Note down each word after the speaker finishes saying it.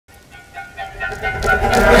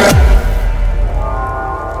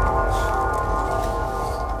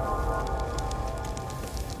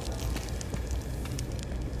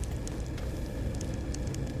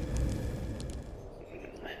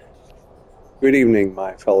Good evening,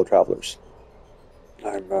 my fellow travelers.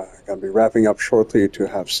 I'm going to be wrapping up shortly to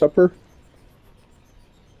have supper.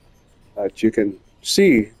 But you can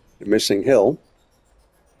see the missing hill.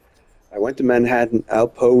 I went to Manhattan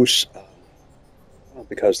Outpost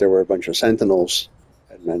because there were a bunch of sentinels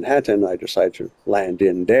at Manhattan. I decided to land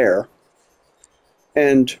in there.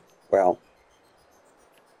 And, well,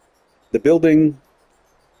 the building,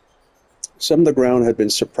 some of the ground had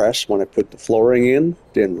been suppressed when I put the flooring in.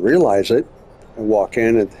 Didn't realize it. I walk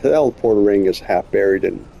in and the teleporter ring is half buried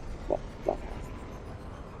in, well, not half,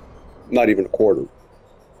 not even a quarter.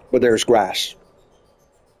 But there's grass.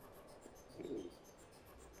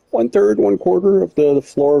 1/3, 1/4 of the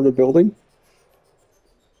floor of the building.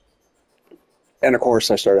 And of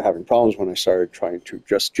course, I started having problems when I started trying to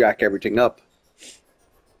just jack everything up.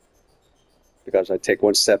 Because I'd take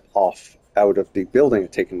one step off out of the building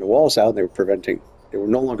and taking the walls out, they were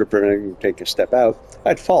no longer preventing me from taking a step out.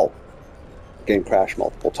 I'd fall. The game crashed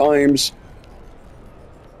multiple times.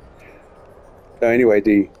 Now, anyway,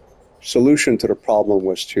 the solution to the problem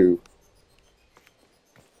was to,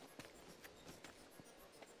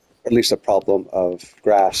 at least a problem of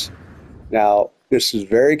grass. Now, this is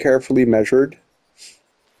very carefully measured.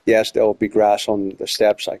 Yes, there will be grass on the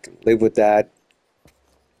steps. I can live with that.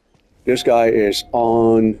 This guy is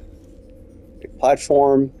on a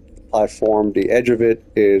platform. The edge of it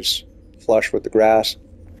is flush with the grass.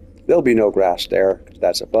 There'll be no grass there because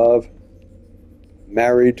that's above.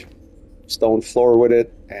 Married, stone floor with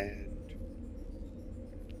it, and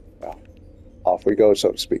well, off we go,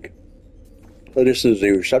 so to speak. So this is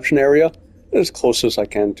the reception area, as close as I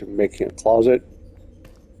can to making a closet.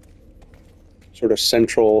 Sort of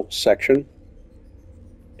central section.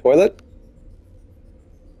 Toilet.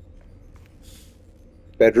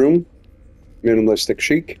 Bedroom. Minimalistic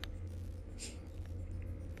chic.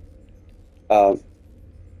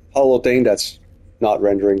 Hollow thing that's not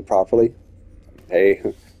rendering properly. Hey,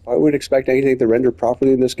 I would expect anything to render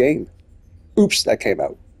properly in this game. Oops, that came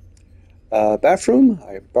out. Bathroom.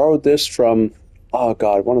 I borrowed this from, oh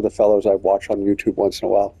god, one of the fellows I watch on YouTube once in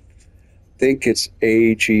a while. I think it's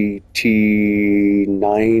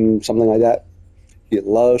AGT9, something like that. He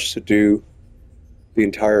loves to do the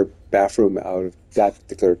entire bathroom out of that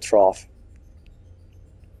particular trough.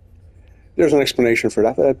 There's an explanation for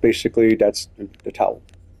that, but basically that's the towel.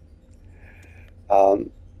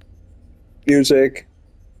 Music,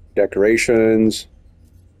 decorations,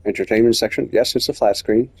 entertainment section. Yes, it's a flat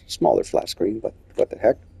screen, smaller flat screen, but what the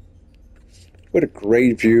heck. What a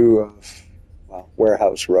great view of, well,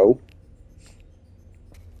 warehouse row.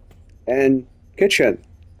 And kitchen.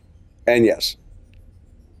 And yes,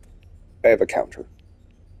 I have a counter.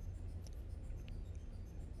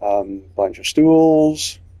 Bunch of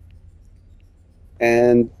stools.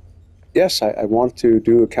 And yes, I want to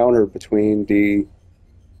do a counter between the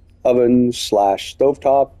oven /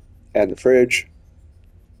 stovetop and the fridge.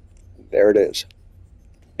 There it is.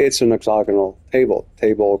 It's an hexagonal table.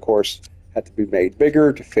 Table, of course, had to be made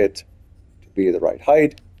bigger to fit, to be the right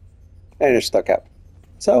height, and it stuck out.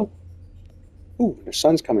 So, ooh, the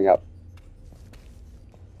sun's coming up.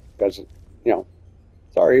 Because,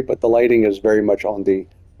 sorry, but the lighting is very much on the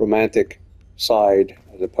romantic side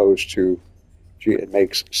as opposed to, gee, it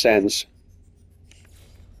makes sense.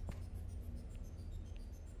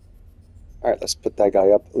 All right, let's put that guy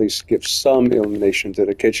up, at least give some illumination to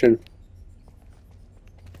the kitchen.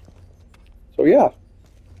 So yeah,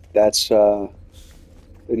 that's the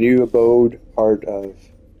new abode part of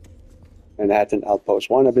Manhattan Outpost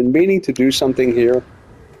 1. I've been meaning to do something here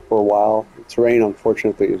for a while. The terrain,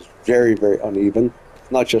 unfortunately, is very, very uneven.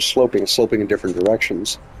 Not just sloping, it's sloping in different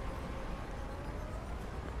directions.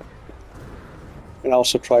 And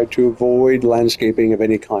also try to avoid landscaping of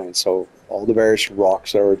any kind, so all the various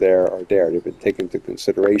rocks that are there. They've been taken into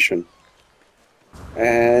consideration.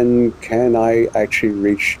 And can I actually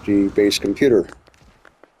reach the base computer?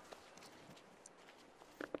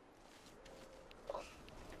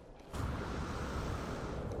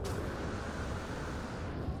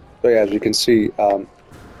 So yeah, as you can see,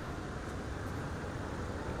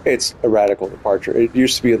 it's a radical departure. It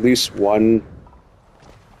used to be at least one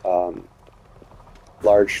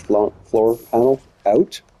large floor panel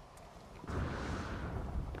out.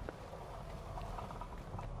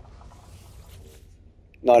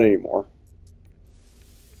 Not anymore.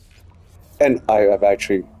 And I have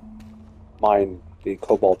actually mined the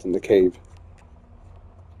cobalt in the cave.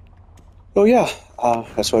 So yeah,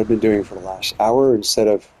 that's what I've been doing for the last hour instead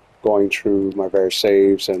of going through my various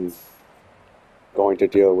saves and going to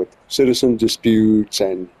deal with citizen disputes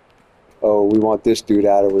and, oh, we want this do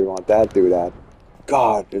that or we want that do that.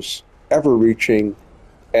 God, this ever-reaching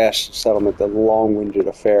S settlement a long-winded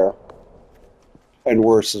affair. And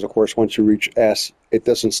worse is, of course, once you reach S, it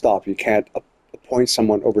doesn't stop. You can't appoint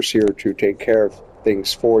someone overseer to take care of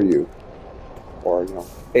things for you, or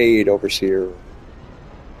aid overseer,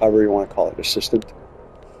 however you want to call it, assistant.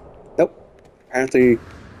 Nope. Apparently,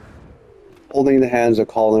 holding the hands of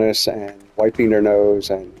colonists and wiping their nose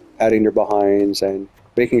and patting their behinds and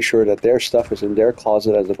making sure that their stuff is in their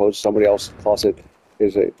closet as opposed to somebody else's closet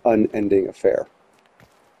is an unending affair.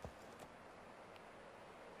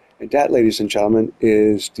 And that, ladies and gentlemen,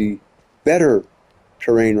 is the better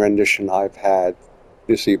terrain rendition I've had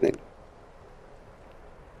this evening.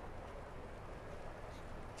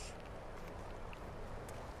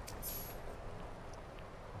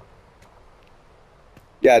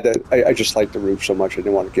 Yeah, I just like the roof so much I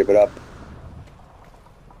didn't want to give it up.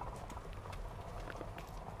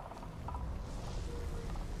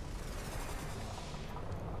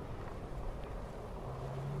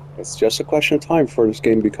 It's just a question of time before this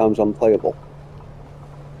game becomes unplayable.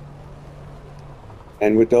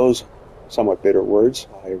 And with those somewhat bitter words,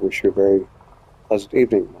 I wish you a very pleasant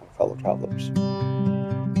evening, my fellow travelers.